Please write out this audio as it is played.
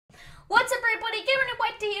What's up, everybody? Giving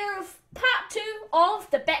away to hear of part 2 of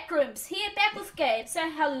the Backrooms. Here, back with Gabe. Say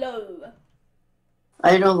hello.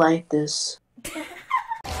 I don't like this.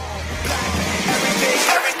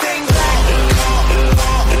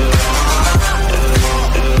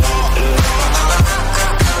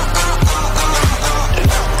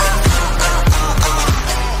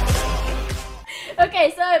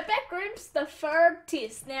 Okay, so Backrooms, the third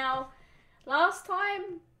test. Now, last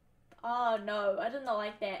time, oh no, I did not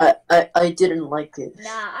like that. I didn't like it. Nah,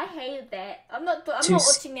 I hated that. I'm not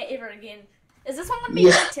watching that ever again. Is this one gonna be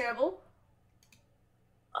really terrible?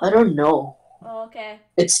 I don't know. Oh, okay.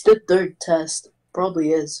 It's the third test.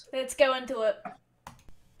 Probably is. Let's go into it.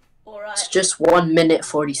 Alright. It's just 1 minute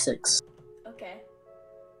 46. Okay.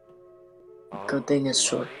 Good thing it's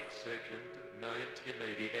short.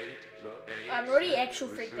 I'm already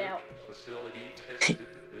actually freaked out.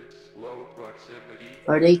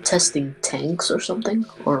 Are they testing tanks or something?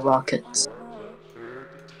 Or rockets?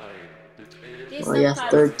 Oh yeah,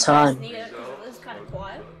 third time. It was kind of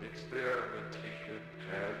quiet.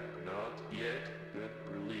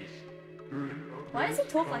 Why does he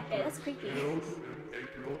talk like that? That's creepy.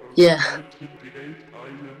 Yeah.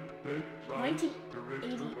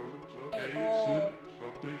 1988. Oh.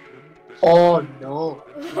 Oh no.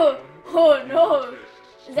 Oh no.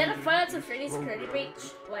 Is that a Five Nights at Freddy's security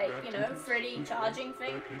breach? Like, you know, Freddy charging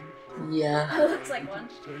thing? Yeah. It looks like one.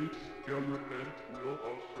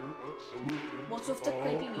 What's with the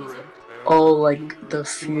creepy music? Oh, like the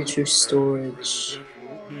future storage.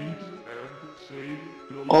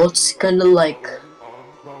 Oh, it's kinda like...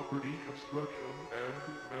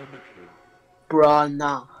 Bruh,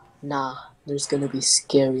 nah. There's gonna be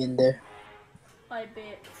scary in there. I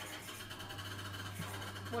bet.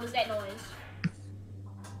 What is that noise?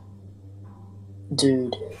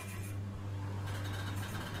 Dude.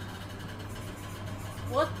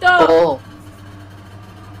 What the? Oh.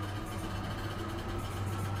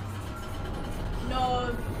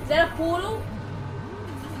 No. Is that a portal?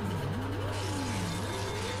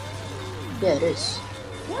 Yeah, it is.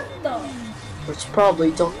 What the? It's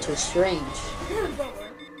probably Doctor Strange.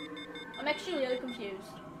 I'm actually really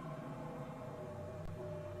confused.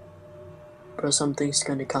 Bro, something's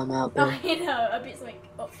gonna come out there. I know, a bit like,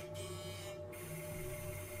 oh.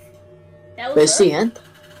 That was But it's the end?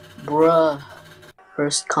 Bruh.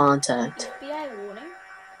 First contact. FBI warning?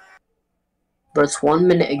 But it's 1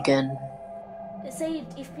 minute again. It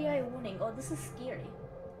said FBI warning. Oh, this is scary.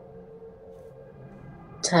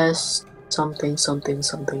 Test something.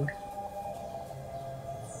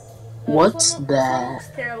 Oh, What's This one that? looks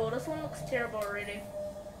terrible. This one looks terrible already.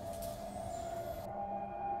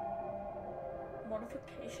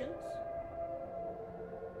 Modifications?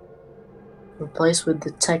 Replace with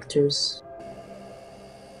detectors.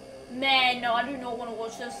 Man, no, I do not want to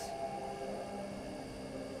watch this.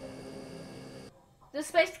 This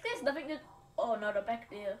basically has nothing to... Oh, no, they're back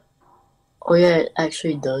there. Oh yeah, it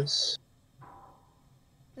actually does.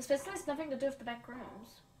 This basically has nothing to do with the back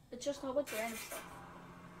rooms. It's just a whole bunch of random stuff.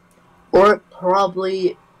 Or it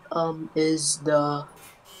probably is the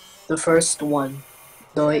first one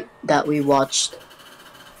that we watched.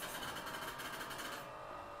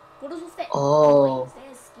 What is with that Oh. noise?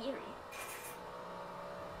 That is scary.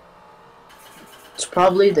 It's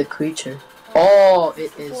probably the creature. Oh,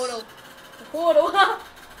 it is. Portal. The portal.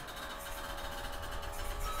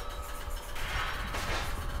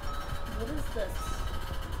 What is this?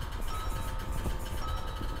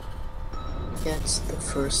 Yeah, it's the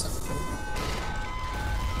first one.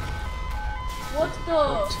 What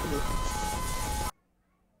the?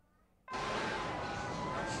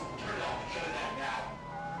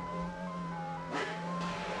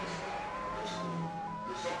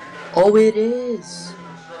 Oh, it is.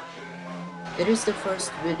 It is the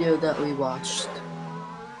first video that we watched.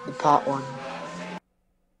 The part 1.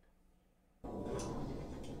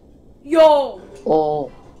 Yo!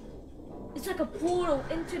 Oh. It's like a portal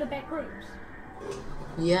into the back rooms.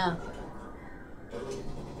 Yeah.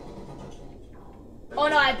 Oh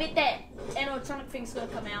no, I bet that animatronic thing's gonna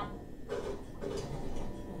come out.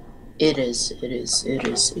 It is.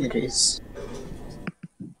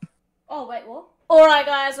 Oh wait, what? Alright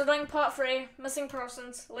guys, we're doing part 3, missing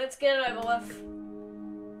persons. Let's get it over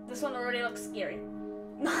with. This one already looks scary.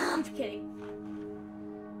 No, I'm kidding.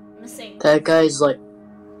 Missing. That guy's like...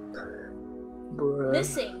 Bruh.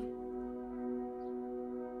 Missing.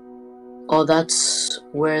 Oh, that's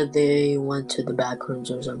where they went to the back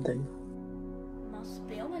rooms or something. Must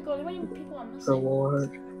be. Oh my god, how many people are missing?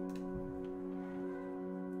 Reward.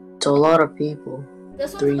 It's a lot of people.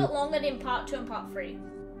 This one's a bit longer than part 2 and part 3.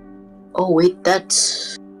 Oh wait,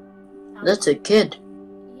 that's a kid.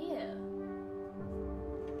 Yeah.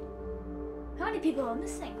 people are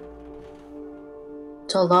missing?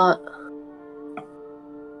 It's a lot.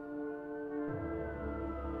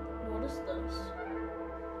 What is this?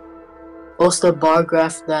 What's the bar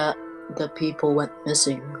graph that the people went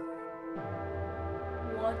missing?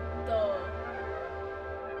 What the?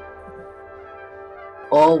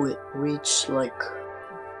 Oh, it reached like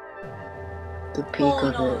the peak Oh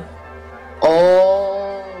of no. it. Oh.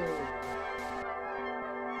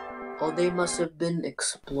 Oh, they must have been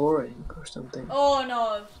exploring or something. Oh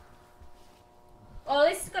no. Oh, at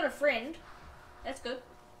least he's got a friend. That's good.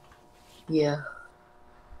 Yeah.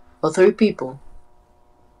 Oh, 3 people.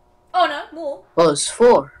 Oh no, more. Oh, it's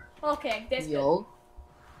 4. Okay, that's good. Yo.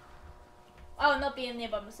 I will not be in there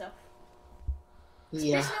by myself.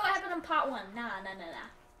 Yeah. Especially what happened in part 1. Nah.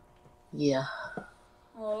 Yeah.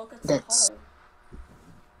 Oh, look, it's That's- a hole.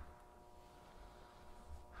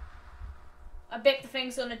 I bet the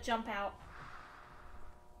thing's gonna jump out.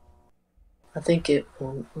 I think it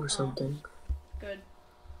won't or something. Good.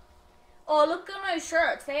 Oh, look on those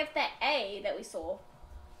shirts. They have that A that we saw.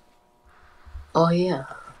 Oh, yeah.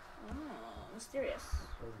 Oh, mysterious.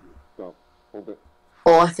 Stop. Hold it.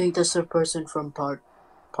 Oh, I think that's the person from part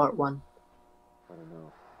 1. I don't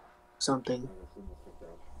know. Something. I've seen this picked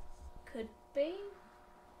up. Could be.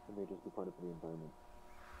 It may just be part of the environment.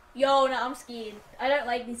 Yo, no, I'm scared. I don't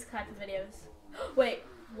like these type of videos. Wait,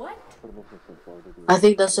 what? But it makes no sense. Why would they do I it?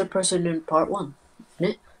 think that's the person in part 1.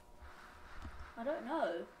 Isn't it? I don't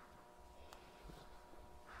know.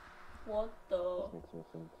 What the? This makes no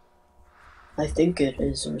sense. I think it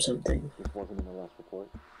is or something. This wasn't in the last report.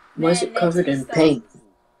 Why is Man, it covered that's in stuff. paint? This is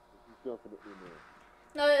definitely new.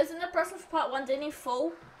 No, isn't the person from part 1, didn't he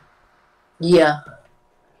fall? Yeah.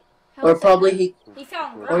 How Or was that probably good? he He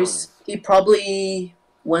found or grass. he probably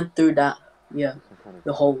went through that. Yeah. Some kind of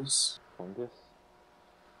The holes. fungus.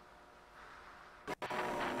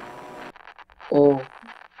 Oh.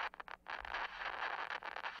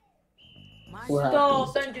 What happened?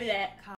 Stop, don't do that.